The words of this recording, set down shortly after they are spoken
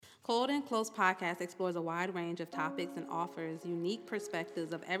Cold and Close podcast explores a wide range of topics and offers unique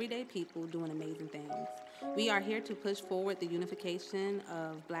perspectives of everyday people doing amazing things. We are here to push forward the unification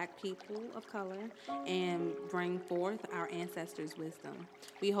of Black people of color and bring forth our ancestors' wisdom.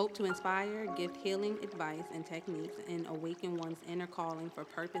 We hope to inspire, give healing advice and techniques, and awaken one's inner calling for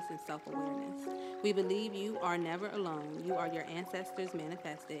purpose and self-awareness. We believe you are never alone. You are your ancestors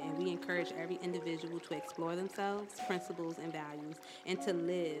manifested, and we encourage every individual to explore themselves, principles, and values, and to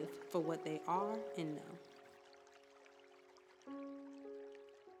live for what they are and know.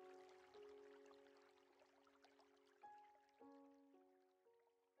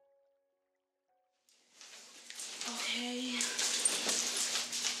 Okay.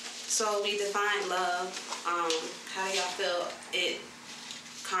 So we define love. How do y'all feel it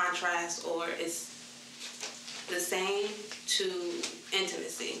contrasts or is the same to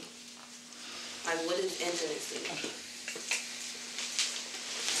intimacy? Like, what is intimacy?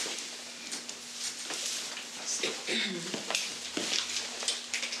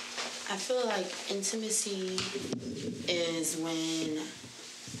 I feel like intimacy is when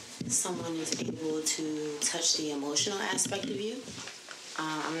someone is able to touch the emotional aspect of you.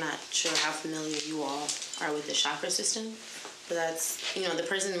 I'm not sure how familiar you all are with the chakra system, but that's, the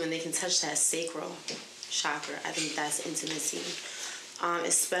person when they can touch that sacral chakra, I think that's intimacy.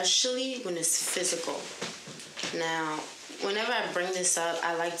 Especially when it's physical. Now, whenever I bring this up,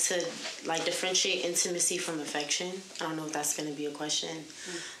 I like to differentiate intimacy from affection. I don't know if that's going to be a question.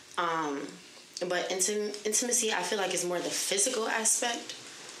 But intimacy, I feel like, is more the physical aspect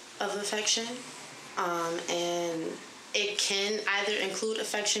of affection. And it can either include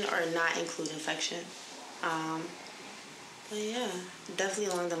affection or not include affection. But yeah,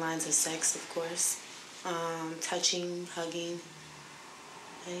 definitely along the lines of sex, of course. Touching, hugging.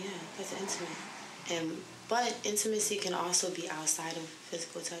 But yeah, that's intimate. But intimacy can also be outside of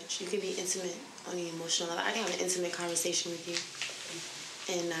physical touch. You can be intimate on the emotional level. I can have an intimate conversation with you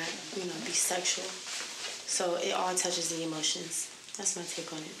and not, be sexual. So it all touches the emotions. That's my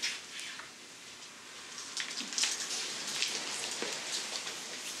take on it.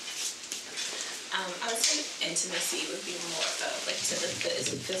 I would say intimacy would be more of, like you said,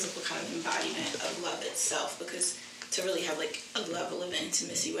 it's a physical kind of embodiment of love itself, because to really have like a level of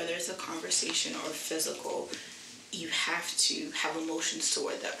intimacy, whether it's a conversation or physical, you have to have emotions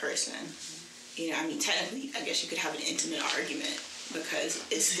toward that person. Technically, I guess you could have an intimate argument because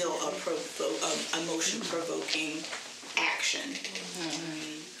it's still a emotion-provoking action.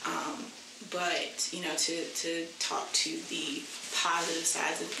 But, to talk to the positive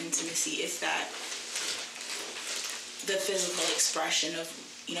sides of intimacy is that the physical expression of,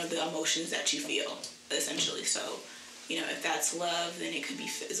 the emotions that you feel, essentially. So, if that's love, then it could be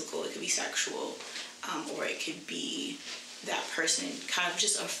physical, it could be sexual, or it could be that person kind of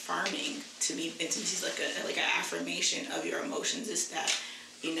just affirming. To me, intimacy is like an affirmation of your emotions. Is that,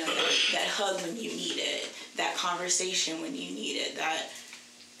 that hug when you need it, that conversation when you need it, that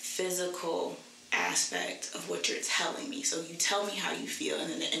physical aspect of what you're telling me. So you tell me how you feel, and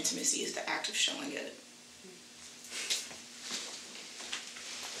then the intimacy is the act of showing it.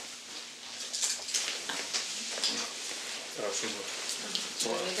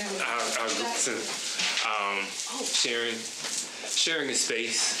 Sharing the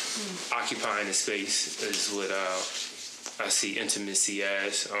space, occupying the space is what I see intimacy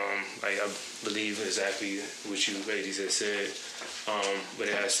as. I believe exactly what you ladies have said, but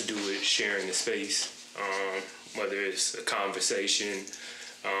it has to do with sharing the space, whether it's a conversation,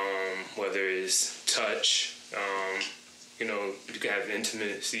 whether it's touch. You can have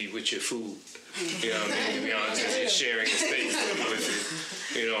intimacy with your food. To be honest, you're sharing a space with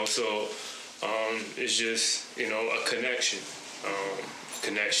it. So it's just, a connection.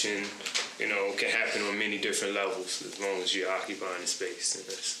 Connection, can happen on many different levels as long as you're occupying the space. And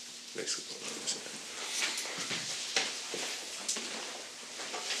that's basically what I'm saying.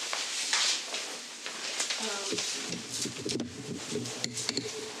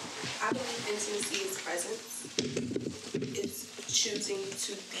 I believe intimacy is presence. It's choosing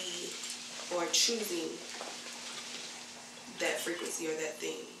to be or choosing that frequency or that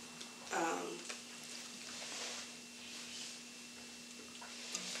thing.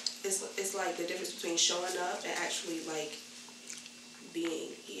 It's like the difference between showing up and actually like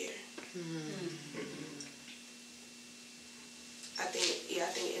being here. Mm-hmm. I think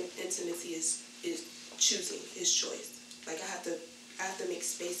intimacy is choosing, is choice. Like I have to make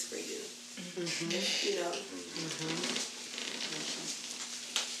space for you. Mm-hmm. Mm-hmm.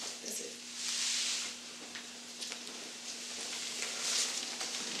 That's it.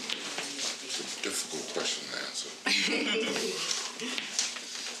 It's a difficult question to answer.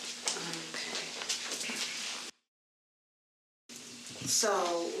 So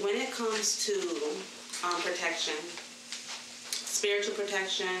when it comes to protection, spiritual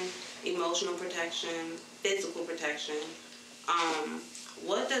protection, emotional protection, physical protection,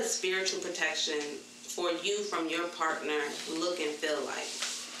 what does spiritual protection for you from your partner look and feel like?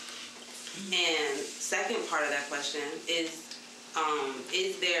 And second part of that question is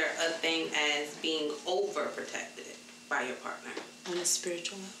there a thing as being overprotected by your partner? On a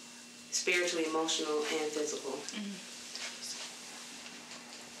spiritual level? Spiritual, emotional, and physical.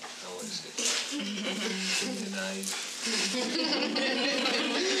 I always say naive.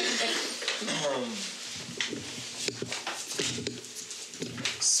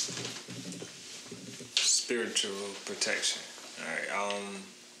 Spiritual protection. All right.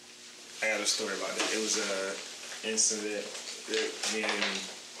 I got a story about that. It was a incident that me and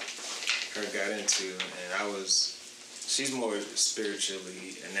her got into, and she's more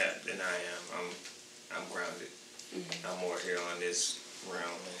spiritually inept than I am. I'm grounded. Mm-hmm. I'm more here on this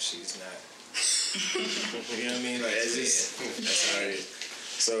realm, and she's not. You know what I mean? Like that's how it is.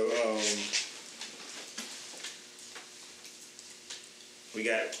 So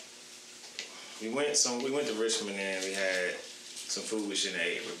we went to Richmond and we had some food we shouldn't have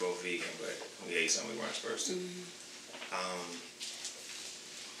ate. We're both vegan, but we ate something we weren't supposed to. Mm-hmm.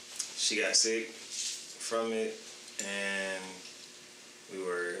 She got sick from it, and we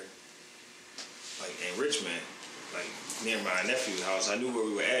were like in Richmond, like near my nephew's house. I knew where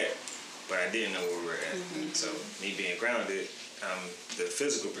we were at, but I didn't know where we were at. Mm-hmm. So me being grounded, the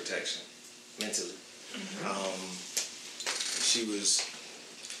physical protection, mentally. Mm-hmm. She was.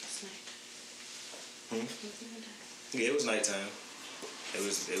 Yeah, it was nighttime. It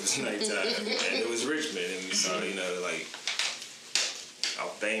was nighttime, and it was Richmond, and we saw, like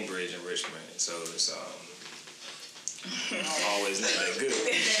off Bainbridge in Richmond, so it's always not that good.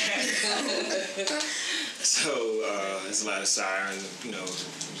 So there's a lot of sirens,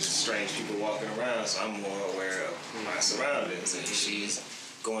 just strange people walking around. So I'm more aware of my surroundings, and she's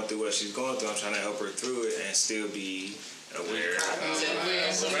going through what she's going through. I'm trying to help her through it and still be aware of my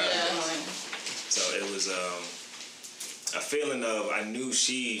surroundings. So it was a feeling of, I knew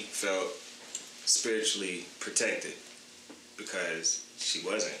she felt spiritually protected because she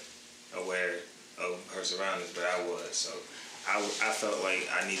wasn't aware of her surroundings, but I was. So I felt like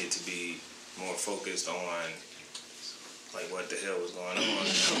I needed to be more focused on like what the hell was going on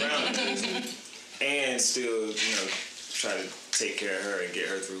around me, and still, try to take care of her and get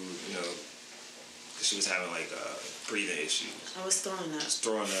her through, because she was having like breathing issues. I was throwing up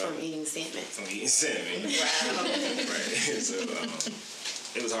from eating salmon. Wow. Right. So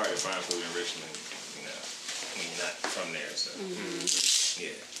it was hard to find food in Richmond, when you're not from there. So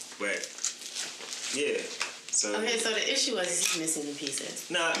yeah, but yeah. So okay, so the issue was he's missing the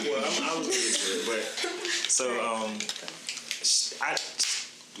pieces. Nah, well, I was getting to it, but so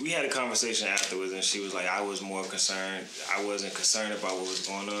we had a conversation afterwards, and she was like, I was more concerned. I wasn't concerned about what was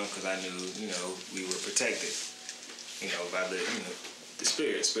going on because I knew, we were protected, by the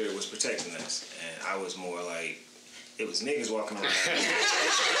spirit. Spirit was protecting us, and I was more like, it was niggas walking around.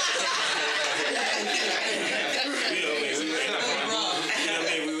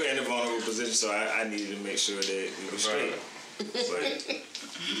 We were in a vulnerable position, so I needed to make sure that we were straight. But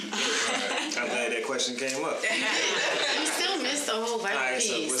I'm glad that question came up. You still missed the whole vital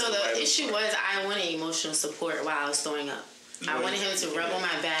piece. So the issue was I wanted emotional support while I was throwing up. I wanted him to rub on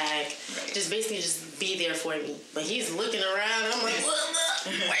my back, just basically just be there for me. But he's looking around, and I'm like,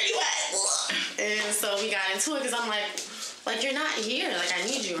 where you at? And so we got into it because I'm like, you're not here. Like, I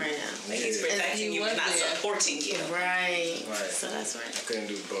need you right now. Like, he's protecting you, but not supporting you. Right. So that's right. I couldn't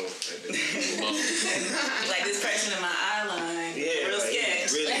do both. Like this person in my eye line. Yeah. Real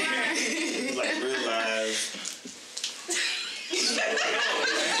sketch. Really, like real live.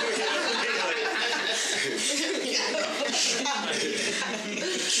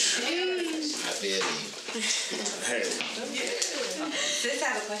 I feel you. Hey. Sis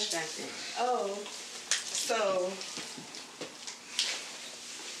have a question. Oh,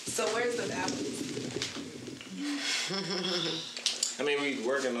 so where's the balance? I mean, we're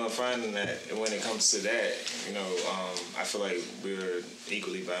working on finding that, and when it comes to that, I feel like we're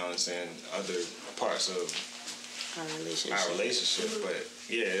equally balanced in other parts of our relationship. But,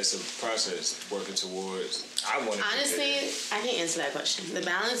 it's a process working towards. I want to. Honestly, I can answer that question. The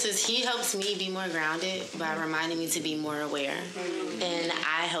balance is he helps me be more grounded by reminding me to be more aware. And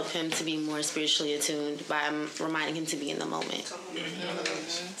I help him to be more spiritually attuned by reminding him to be in the moment.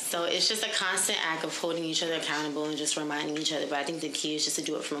 So it's just a constant act of holding each other accountable and just reminding each other. But I think the key is just to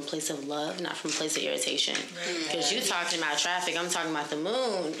do it from a place of love, not from a place of irritation. Because you talking about traffic, I'm talking about the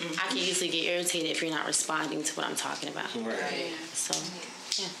moon. I can easily get irritated if you're not responding to what I'm talking about. Right. So,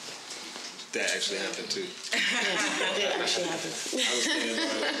 yeah. That actually happened too. Yeah, it actually happened. I was standing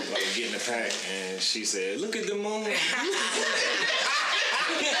like getting a pack, and she said, "Look at the moon." I'm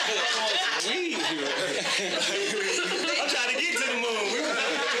trying to get to the moon.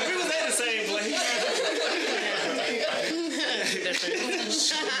 We was at the same place.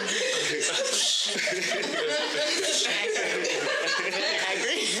 I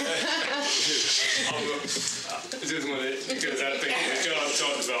agree. Just wanted, because I think what y'all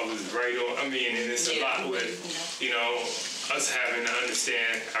talked about was right on. I mean, and it's a lot with, us having to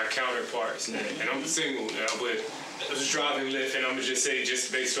understand our counterparts. And I'm single now, but I was driving Lyft, and I'm going to just say,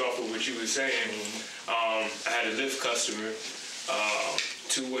 just based off of what you were saying, I had a Lyft customer,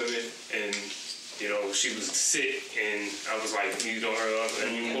 2 women, and, she was sick, and I was like, and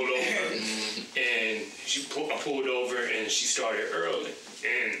we pulled over, and I pulled over, and she started early.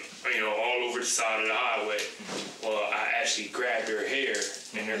 And, all over the side of the highway. Well, I actually grabbed her hair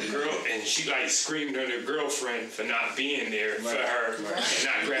and and she screamed at her girlfriend for not being there for her and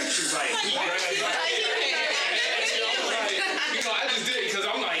not grabbed. She was like, I just did it because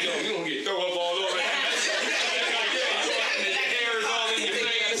I'm like, yo, you gonna get throw up all over. The hair is all in your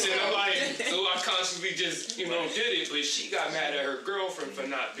face, and I'm like, so I consciously just, did it. But she got mad at her girlfriend for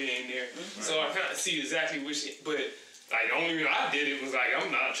not being there. So I kind of see exactly what but. The only reason I did it was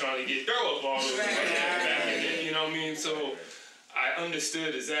I'm not trying to get throw up all over back in it, you know what I mean? So I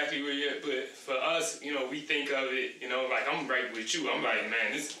understood exactly where you're at, but for us, we think of it, I'm right with you. I'm like,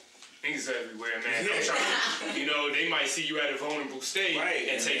 man, this niggas everywhere, man. I'm trying to, they might see you at a vulnerable state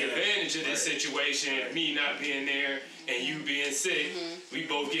and take advantage of this situation, me not being there and you being sick. We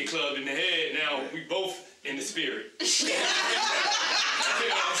both get clubbed in the head. Now, we both in the spirit. But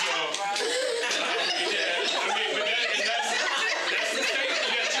that's the safety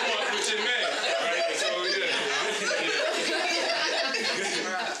that you want with your man, right? So,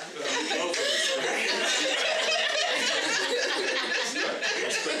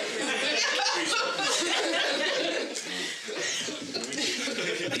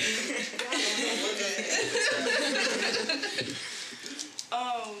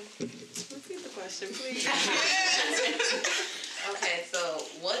 Repeat the question, please. Okay, so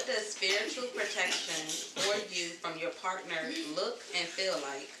what does spiritual protection for you from your partner look and feel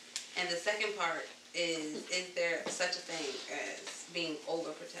like? And the second part is there such a thing as being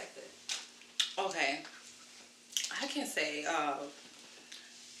overprotected? Okay. I can say,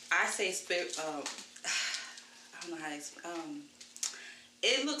 I say spirit, I don't know how to explain.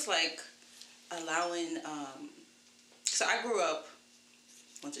 It looks like allowing, so I grew up,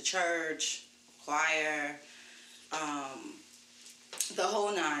 went to church, choir, the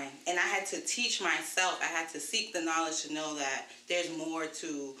whole 9. And I had to teach myself, I had to seek the knowledge to know that there's more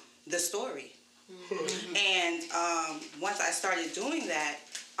to the story. And once I started doing that,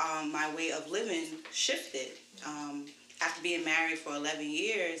 my way of living shifted. After being married for 11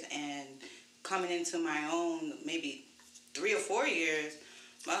 years and coming into my own maybe 3 or 4 years,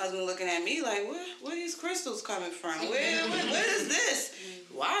 my husband looking at me like, where are these crystals coming from? Where is this?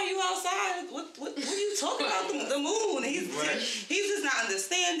 Why are you outside? What are you talking about? The moon. He's just not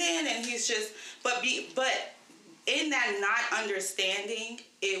understanding, and he's just, but in that not understanding,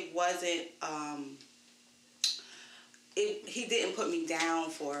 it wasn't, he didn't put me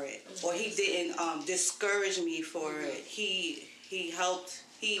down for it, or he didn't discourage me for it. He helped.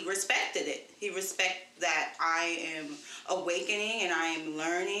 He respected it. He respected that I am awakening and I am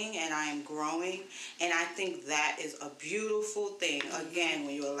learning and I am growing. And I think that is a beautiful thing. Again,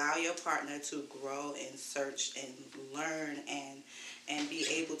 when you allow your partner to grow and search and learn and be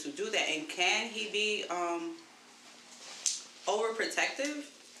able to do that. And can he be overprotective?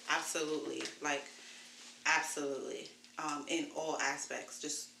 Absolutely. Absolutely. In all aspects.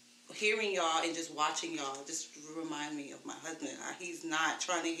 Just hearing y'all and just watching y'all just remind me of my husband. He's not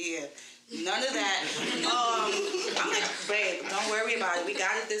trying to hear none of that. I'm like, babe, don't worry about it. We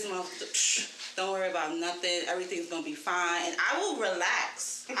got it this month. Don't worry about nothing. Everything's going to be fine. And I will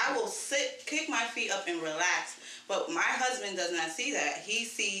relax. I will sit, kick my feet up and relax. But my husband does not see that. He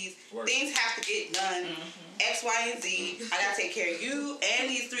sees things have to get done. X, Y, and Z. I got to take care of you and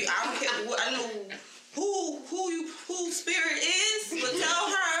these 3. I don't care. I don't know who spirit is, but tell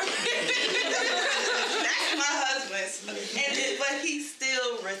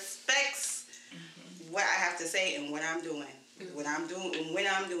I'm doing and when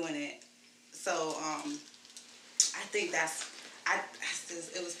I'm doing it. So I think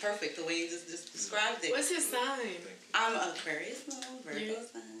it was perfect the way you just described it. What's his sign? I'm Aquarius moon, Virgo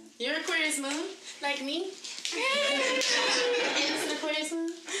sign. You're Aquarius moon, like me. It's an Aquarius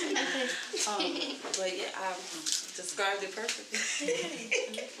moon. Okay. But yeah, I described it perfectly.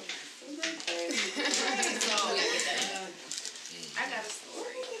 I got a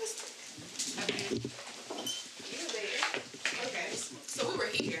story. Okay. You there. Okay. So we were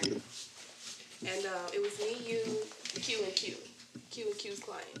here. And it was me, you, Q, and Q. Q and Q's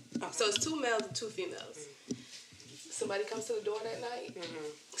client. So it's 2 males and 2 females. Somebody comes to the door that night.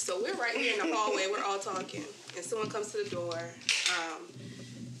 So we're right here in the hallway. We're all talking. And someone comes to the door.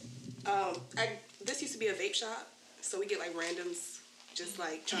 This used to be a vape shop. So we get like randoms just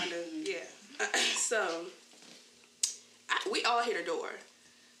like trying to, yeah. So we all hit her door.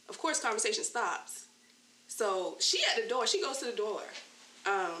 Of course, conversation stops. So she at the door. She goes to the door.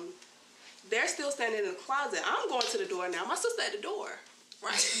 They're still standing in the closet. I'm going to the door now. My sister at the door.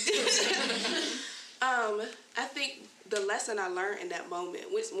 Right. I think the lesson I learned in that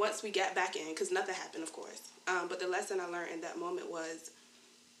moment, once we got back in, because nothing happened, of course, but the lesson I learned in that moment was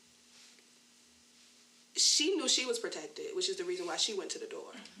she knew she was protected, which is the reason why she went to the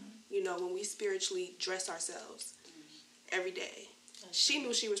door. You know, when we spiritually dress ourselves every day, she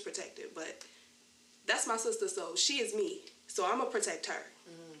knew she was protected, but that's my sister, so she is me, so I'm going to protect her.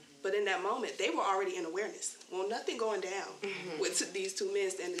 But in that moment, they were already in awareness. Well, nothing going down with these 2 men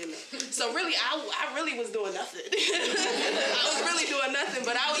standing in there. So really, I really was doing nothing. I was really doing nothing,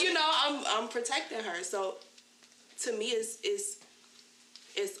 but I'm protecting her. So to me, it's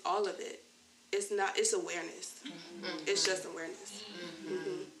all of it. It's awareness. It's just awareness.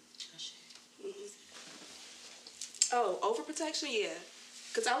 Oh, overprotection, yeah.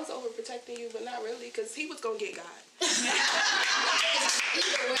 Because I was overprotecting you, but not really, because he was going to get God.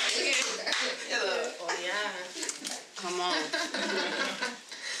 Oh, yeah. Come on.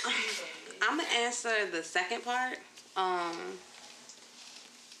 I'm going to answer the second part.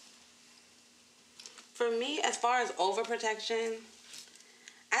 For me, as far as overprotection,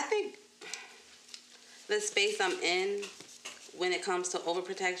 I think the space I'm in when it comes to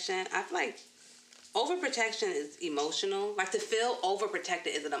overprotection, I feel like overprotection is emotional. Like, to feel overprotected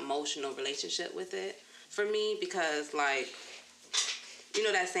is an emotional relationship with it for me, because, like, you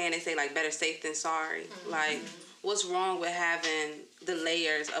know that saying, they say, like, better safe than sorry. Like, what's wrong with having the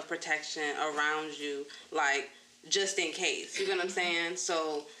layers of protection around you, like, just in case? You know what I'm saying?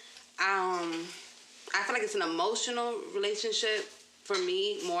 So, I feel like it's an emotional relationship for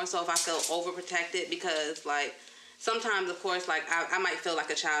me, more so if I feel overprotected, because, like, sometimes, of course, like, I might feel like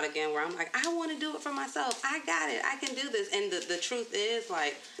a child again, where I'm like, I want to do it for myself. I got it. I can do this. And the truth is,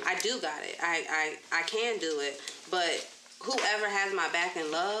 like, I do got it. I can do it. But whoever has my back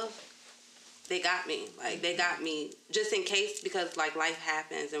in love, they got me. Like, they got me just in case, because, like, life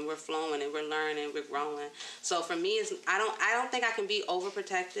happens and we're flowing and we're learning, we're growing. So for me, I don't think I can be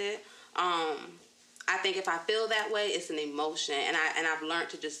overprotected. I think if I feel that way, it's an emotion, and I've learned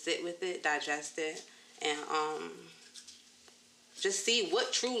to just sit with it, digest it, and just see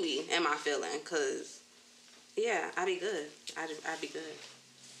what truly am I feeling. Cause yeah, I'd be good. I'd be good.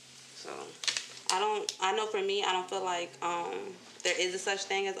 So I know for me, I don't feel like there is a such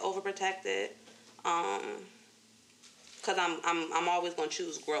thing as overprotected. Cause I'm always gonna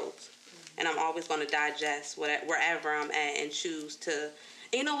choose growth, and I'm always gonna digest wherever I'm at and choose to.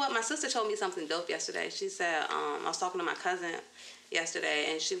 And you know what? My sister told me something dope yesterday. She said, I was talking to my cousin yesterday,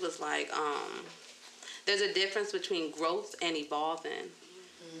 and she was like, there's a difference between growth and evolving.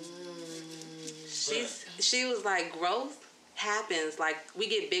 She was like, growth happens, like, we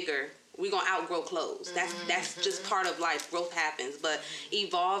get bigger. We're going to outgrow clothes. That's just part of life. Growth happens. But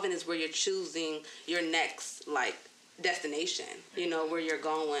evolving is where you're choosing your next, like, destination, you know, where you're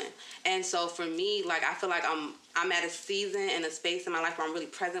going. And so for me, like, I feel like I'm at a season and a space in my life where I'm really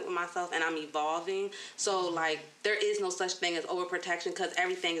present with myself and I'm evolving. So, like, there is no such thing as overprotection, because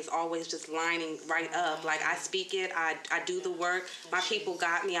everything is always just lining right up. Like, I speak it, I do the work. My people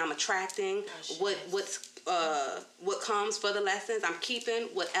got me. I'm attracting what comes for the lessons. I'm keeping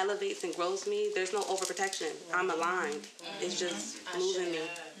what elevates and grows me. There's no overprotection. I'm aligned. It's just moving me.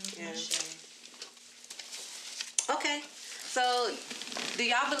 Yeah. Okay, so do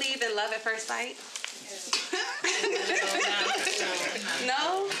y'all believe in love at first sight?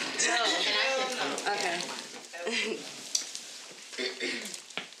 No? Okay.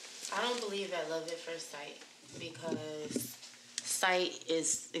 I don't believe that love at first sight, because sight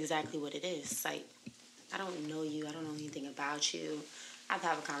is exactly what it is, sight. I don't know you. I don't know anything about you. I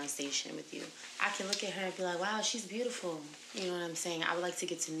have a conversation with you. I can look at her and be like, wow, she's beautiful. You know what I'm saying? I would like to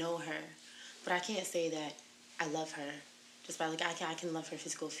get to know her. But I can't say that I love her. Just by like, I can love her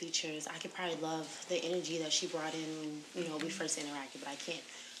physical features. I could probably love the energy that she brought in when, we first interacted. But I can't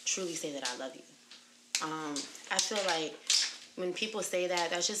truly say that I love you. I feel like when people say that,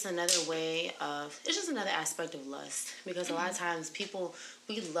 that's just another way of, it's just another aspect of lust. Because a lot of times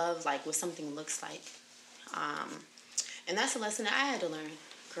we love like what something looks like. And that's a lesson that I had to learn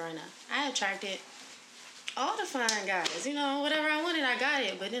growing up. I attracted all the fine guys. Whatever I wanted, I got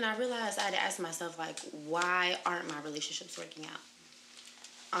it. But then I realized I had to ask myself, like, why aren't my relationships working out?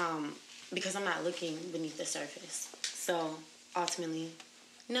 Because I'm not looking beneath the surface. So, ultimately,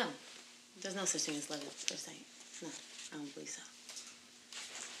 no. There's no such thing as love at first sight. No, I don't believe so.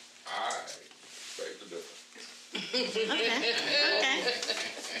 I beg the difference. Okay.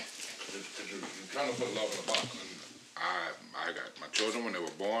 You're trying to put love in a box. And I got my children when they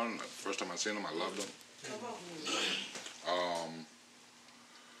were born. The first time I seen them, I loved them.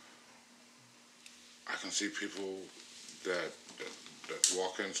 I can see people that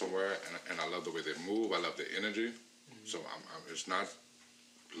walk in somewhere, and I love the way they move. I love their energy. So it's not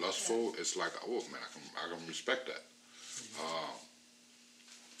lustful. It's like, oh man, I can respect that.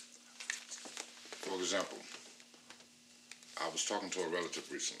 For example, I was talking to a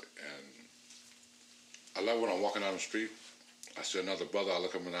relative recently, and I love when I'm walking down the street, I see another brother, I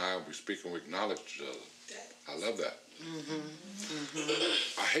look him in the eye, we speak and we acknowledge each other. I love that.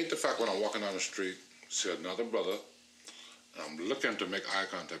 I hate the fact when I'm walking down the street, see another brother, and I'm looking to make eye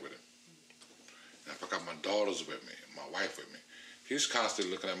contact with him. And if I got my daughters with me, my wife with me, he's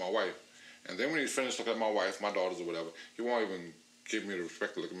constantly looking at my wife. And then when he's finished looking at my wife, my daughters or whatever, he won't even give me the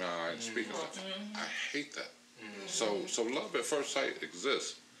respect to look in my eye and speak and stuff. I hate that. So love at first sight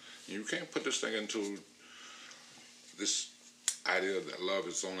exists. You can't put this thing into this idea that love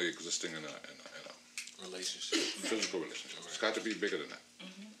is only existing in a Relationship. physical relationship. It's got to be bigger than that.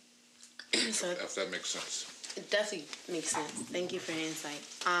 So if that makes sense. it definitely makes sense. Thank you for your insight.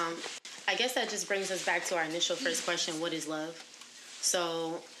 I guess that just brings us back to our initial first question, what is love?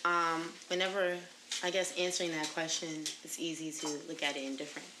 So whenever, I guess, answering that question, it's easy to look at it in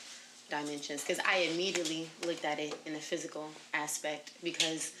different dimensions, because I immediately looked at it in a physical aspect,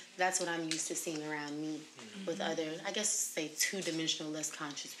 because that's what I'm used to seeing around me with other, I guess, say, two-dimensional, less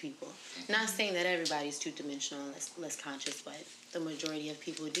conscious people. Not saying that everybody's two-dimensional and less conscious, but the majority of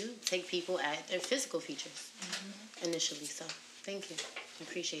people do take people at their physical features initially. So thank you. I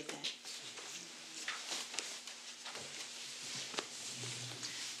appreciate that.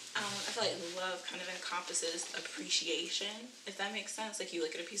 I feel like love kind of encompasses appreciation, if that makes sense. Like, you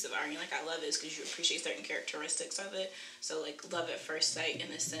look at a piece of art and you're like, I love this because you appreciate certain characteristics of it. So, like, love at first sight,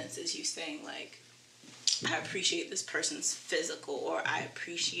 in a sense, is you saying, like, I appreciate this person's physical, or I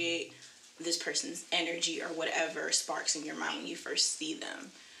appreciate this person's energy, or whatever sparks in your mind when you first see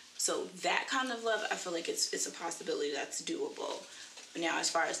them. So that kind of love, I feel like it's a possibility that's doable. But now, as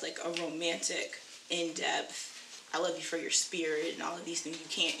far as, like, a romantic, in-depth, I love you for your spirit and all of these things, you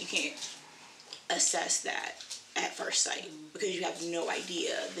can't assess that at first sight, because you have no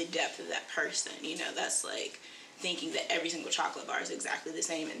idea the depth of that person. That's like thinking that every single chocolate bar is exactly the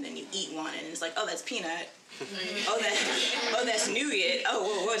same, and then you eat one and it's like, oh, that's peanut. That's nougat. Oh,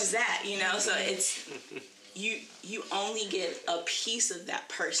 well, what is that? So it's you only get a piece of that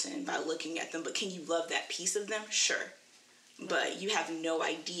person by looking at them. But can you love that piece of them? Sure, but you have no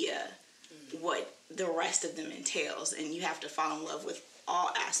idea what the rest of them entails, and you have to fall in love with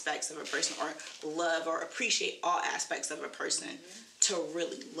all aspects of a person, or love or appreciate all aspects of a person to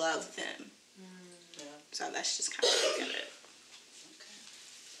really love them. So that's just kind of look at it.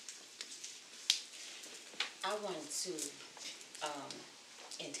 I wanted to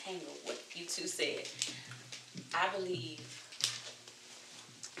entangle what you two said. I believe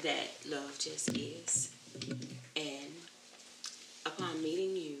that love just is, and upon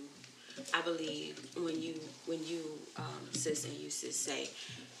meeting you, I believe when you sis say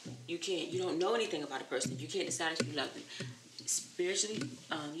you don't know anything about a person, you can't decide if you love them. Spiritually,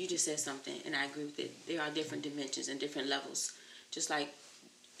 you just said something, and I agree with it. There are different dimensions and different levels. Just like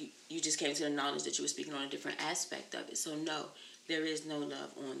you just came to the knowledge that you were speaking on a different aspect of it. So no, there is no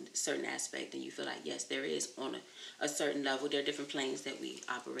love on a certain aspect, and you feel like, yes, there is on a certain level. There are different planes that we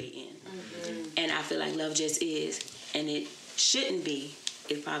operate in. And I feel like love just is, and it shouldn't be.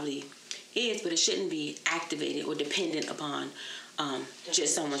 It probably is, but it shouldn't be activated or dependent upon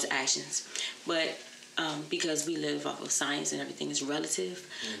just someone's actions. But because we live off of science and everything is relative,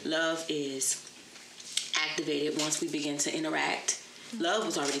 love is activated once we begin to interact Love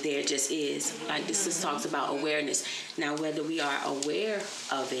was already there, it just is. Like this just talks about awareness. Now, whether we are aware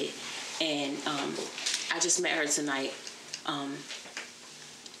of it, and I just met her tonight,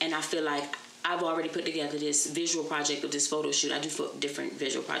 and I feel like I've already put together this visual project of this photo shoot. I do different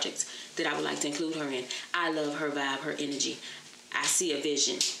visual projects that I would like to include her in. I love her vibe, her energy. I see a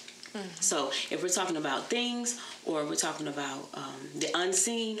vision. So if we're talking about things, or we're talking about the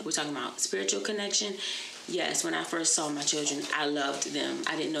unseen, we're talking about spiritual connection. Yes, when I first saw my children, I loved them.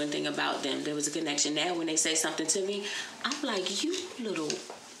 I didn't know anything about them. There was a connection. Now when they say something to me, I'm like, you little,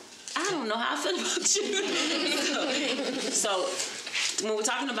 I don't know how I feel about you. So when we're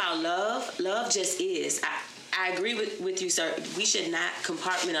talking about love just is. I agree with you, sir. We should not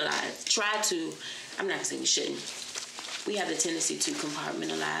compartmentalize. I'm not going to say we shouldn't. We have the tendency to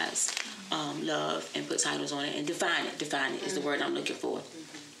compartmentalize love and put titles on it and define it. Define it is the word I'm looking for.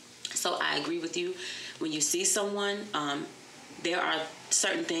 So I agree with you. When you see someone, there are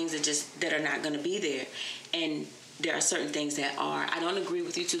certain things that are not going to be there. And there are certain things that are. I don't agree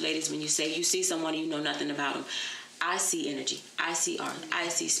with you two ladies when you say you see someone and you know nothing about them. I see energy. I see art. I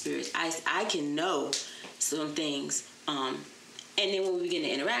see spirits. I can know some things. And then when we begin to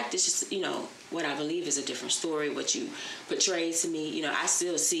interact, it's just, what I believe is a different story. What you portray to me, I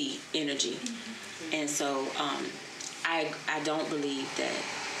still see energy. And so I don't believe that.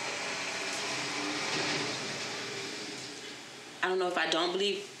 I don't know if I don't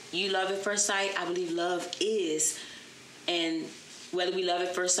believe you love at first sight. I believe love is, and whether we love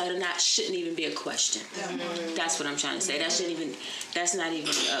at first sight or not shouldn't even be a question. That's what I'm trying to say. That's not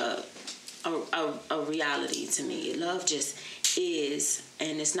even a reality to me. Love just is,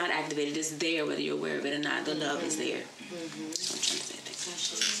 and it's not activated. It's there whether you're aware of it or not. The love is there. So I'm trying to say that.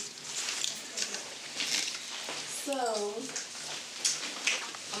 So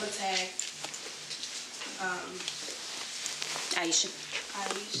I'm gonna tag Aisha.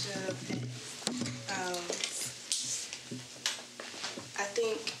 I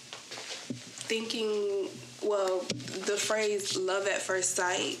think the phrase love at first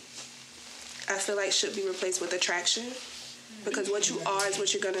sight, I feel like should be replaced with attraction, because what you are is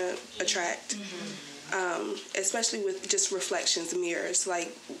what you're gonna attract. Especially with just reflections, mirrors.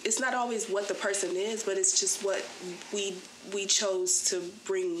 Like, it's not always what the person is, but it's just what we chose to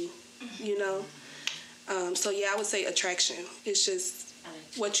bring, So I would say attraction. It's just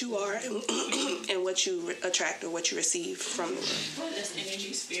what you are and what you attract or what you receive from the world. Well, that's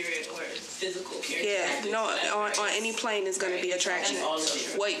energy, spirit, or physical character. Yeah, no, on any plane is going to be attraction.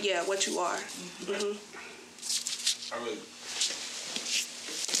 What you are. I really.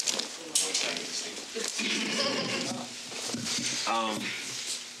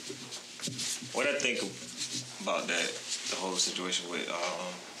 What I think about the whole situation with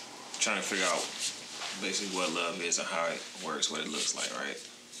trying to figure out basically what love is and how it works, what it looks like, right?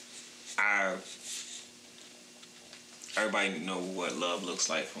 Everybody know what love looks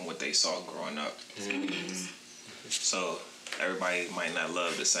like from what they saw growing up. So everybody might not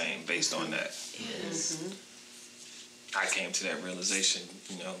love the same based on that. Yes. I came to that realization,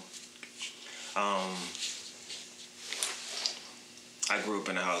 I grew up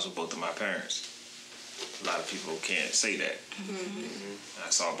in a house with both of my parents. A lot of people can't say that. I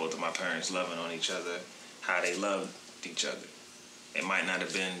saw both of my parents loving on each other, how they loved each other. It might not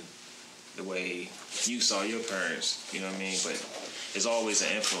have been the way you saw your parents, you know what I mean? But it's always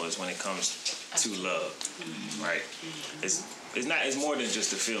an influence when it comes to love, right? It's more than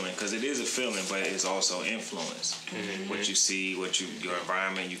just a feeling, because it is a feeling, but it's also influence. What you see, your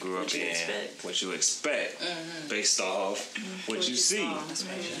environment you grew up in, what you expect based off what you see,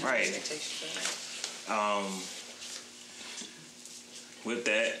 right? With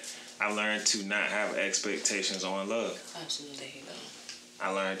that, I learned to not have expectations on love. Absolutely. I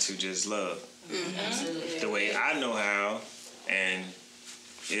learned to just love Absolutely. the way I know how, and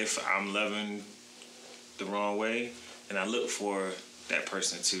if I'm loving the wrong way, then I look for that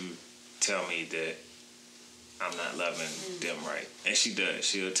person to tell me that I'm not loving them right. And she does.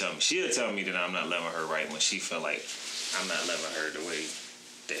 She'll tell me that I'm not loving her right when she feel like I'm not loving her the way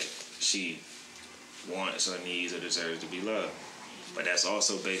that she wants or needs or deserves to be loved. But that's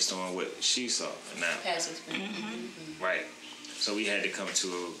also based on what she saw and not Past experience. right. So we had to come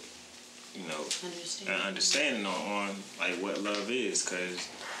to an understanding on like what love is, because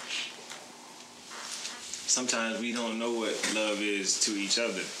sometimes we don't know what love is to each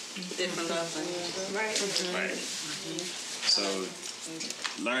other. Different love languages. Right. So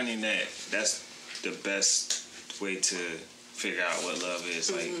learning that's the best way to figure out what love is.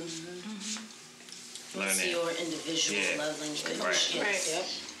 Like learning. It's your individual love language. Right. Right.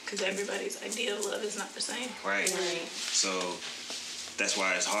 Because everybody's idea of love is not the same. Right. So that's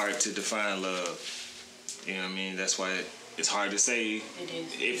why it's hard to define love. You know what I mean? That's why it's hard to say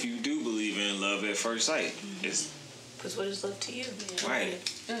if you do believe in love at first sight. It's because what is love to you? right.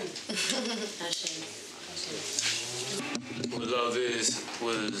 What love is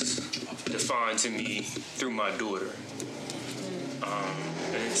was defined to me through my daughter.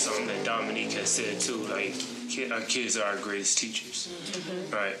 And it's something that Dominique has said too, like our kids are our greatest teachers,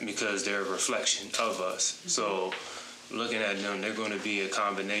 right? Because they're a reflection of us. So looking at them, they're going to be a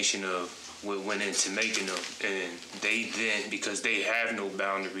combination of what went into making them. And they then, because they have no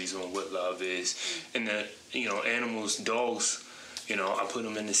boundaries on what love is, and the, animals, dogs, I put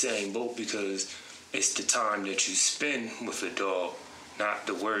them in the same boat because it's the time that you spend with a dog, not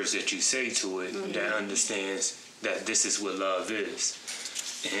the words that you say to it, that understands that this is what love is.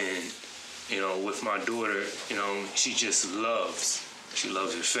 And, with my daughter, she just loves. She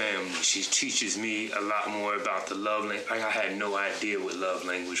loves her family. She teaches me a lot more about the love language. I had no idea what love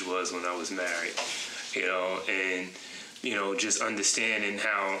language was when I was married, and, just understanding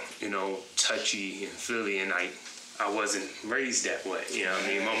how, touchy and feely, and I wasn't raised that way,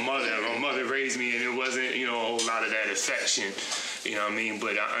 My mother raised me, and it wasn't, a whole lot of that affection,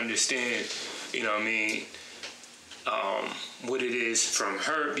 But I understand, what it is from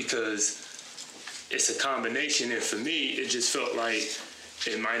her, because it's a combination. And for me, it just felt like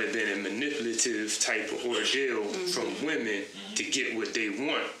it might have been a manipulative type of ordeal from women to get what they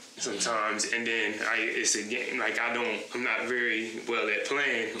want sometimes. And then it's a game. Like I'm not very well at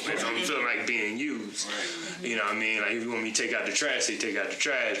playing if I'm feeling like being used. You know what I mean? Like if you want me to take out the trash, say take out the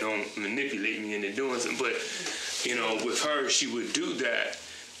trash. Don't manipulate me into doing something. But, with her, she would do that.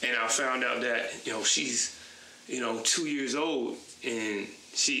 And I found out that, she's, 2 years old, and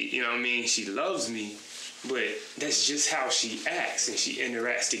she, she loves me, but that's just how she acts, and she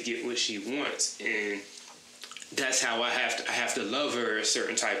interacts to get what she wants. And that's how I have to love her a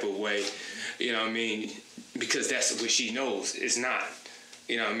certain type of way, because that's what she knows. It's not,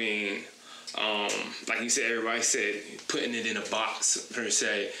 like you said, everybody said, putting it in a box per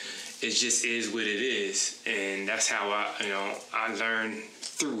se, it just is what it is. And that's how I learned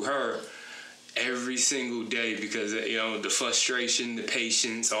through her every single day, because the frustration, the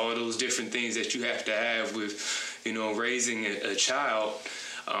patience, all those different things that you have to have with raising a child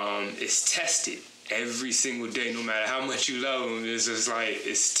is tested every single day. No matter how much you love them, it's just like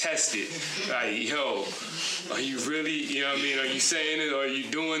it's tested. Like, are you really, are you saying it, or are you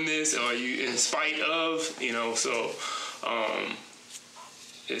doing this, or are you in spite of, so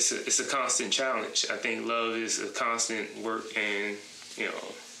it's a constant challenge. I think love is a constant work, and I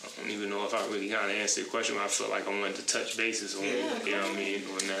don't even know if I really kind of answered the question, but I feel like I wanted to touch bases on, on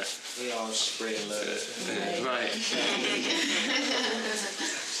that. We all spread love. Right.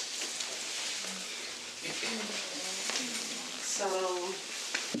 So,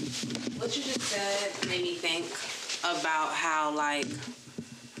 what you just said made me think about how, I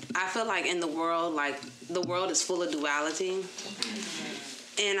feel like in the world, the world is full of duality.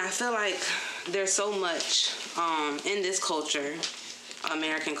 And I feel like there's so much in this culture,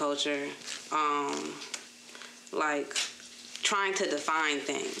 American culture, trying to define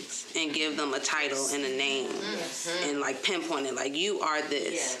things and give them a title and a name, and pinpoint it, you are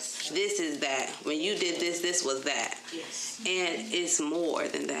this, this is that, when you did this was that, and it's more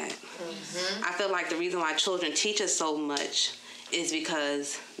than that. I feel like the reason why children teach us so much is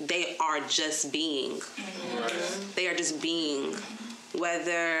because they are just being. They are just being,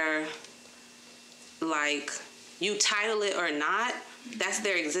 whether you title it or not. That's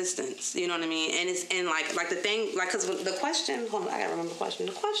their existence, you know what I mean? And it's the thing, because the question, hold on, I gotta remember the question.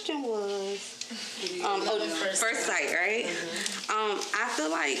 The question was first sight, right? I feel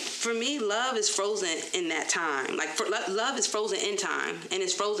like for me, love is frozen in that time. Love is frozen in time, and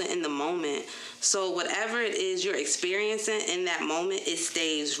it's frozen in the moment. So whatever it is you're experiencing in that moment, it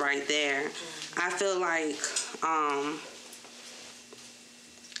stays right there. I feel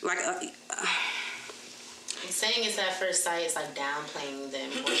saying it's at first sight is downplaying the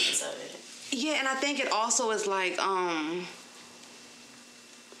importance of it. Yeah, and I think it also is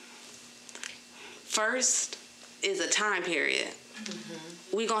first is a time period.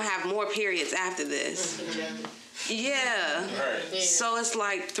 We're gonna have more periods after this. Yeah. Right. So it's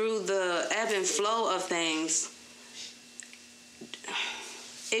through the ebb and flow of things.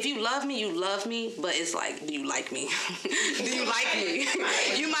 If you love me, you love me, but it's do you like me? Do you like me?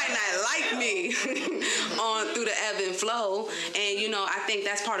 You might not like me through the ebb and flow. And, I think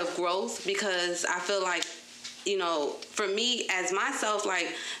that's part of growth, because I feel like you know, for me as myself,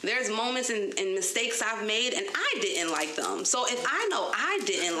 like, there's moments and mistakes I've made and I didn't like them. So if I know I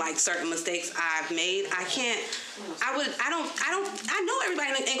didn't like certain mistakes I've made, I know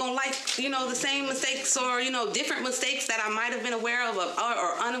everybody ain't gonna like, you know, the same mistakes or, you know, different mistakes that I might have been aware of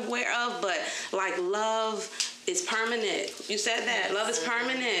or unaware of, but like, love is permanent. You said that. Love is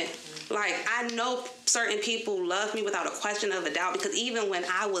permanent. Like, I know certain people love me without a question of a doubt, because even when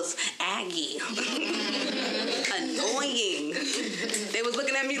I was aggy, annoying, they was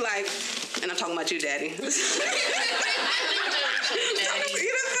looking at me like, and I'm talking about you, Daddy. They was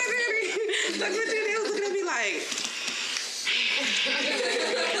looking at me like,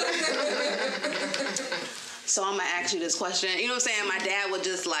 so I'm gonna ask you this question. You know what I'm saying? My dad would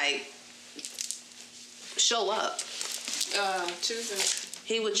just like show up.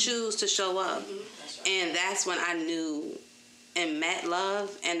 He would choose to show up. And that's when I knew and met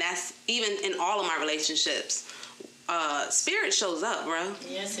love. And that's even in all of my relationships. Spirit shows up, bro.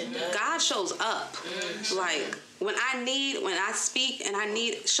 Yes, it does. God shows up. Like, when I speak and I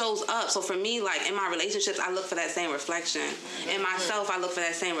need, shows up. So for me, like, in my relationships, I look for that same reflection. In myself, I look for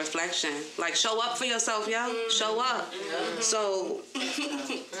that same reflection. Like, show up for yourself, yo. Show up. So,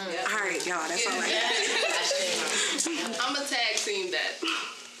 all right, y'all, that's all I got. I'm a tag team that.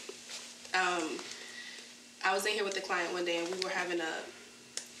 I was in here with the client one day and we were having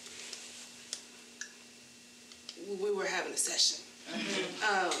a session.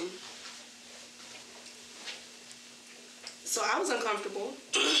 So I was uncomfortable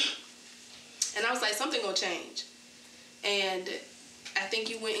and I was like, something gonna change. And I think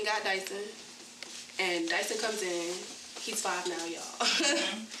you went and got Dyson, and Dyson comes in. He's 5 now, y'all.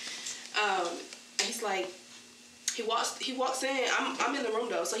 And he's like, he walks in. I'm in the room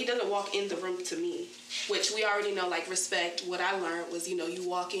though, so he doesn't walk in the room to me, which we already know, like, respect. What I learned was, you know, you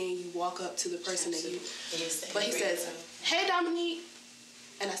walk in, you walk up to the person that you. But he says, "Hey, Dominique,"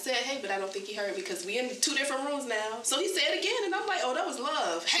 and I said, "Hey," but I don't think he heard because we in 2 different rooms now. So he said it again, and I'm like, "Oh, that was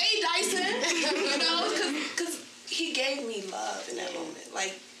love." Hey, Dyson, you know, because he gave me love in that moment.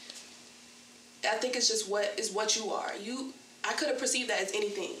 Like, I think it's just what you are. I could have perceived that as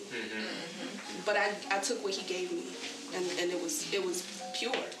anything. But I took what he gave me, and it was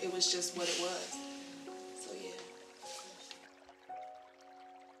pure. It was just what it was.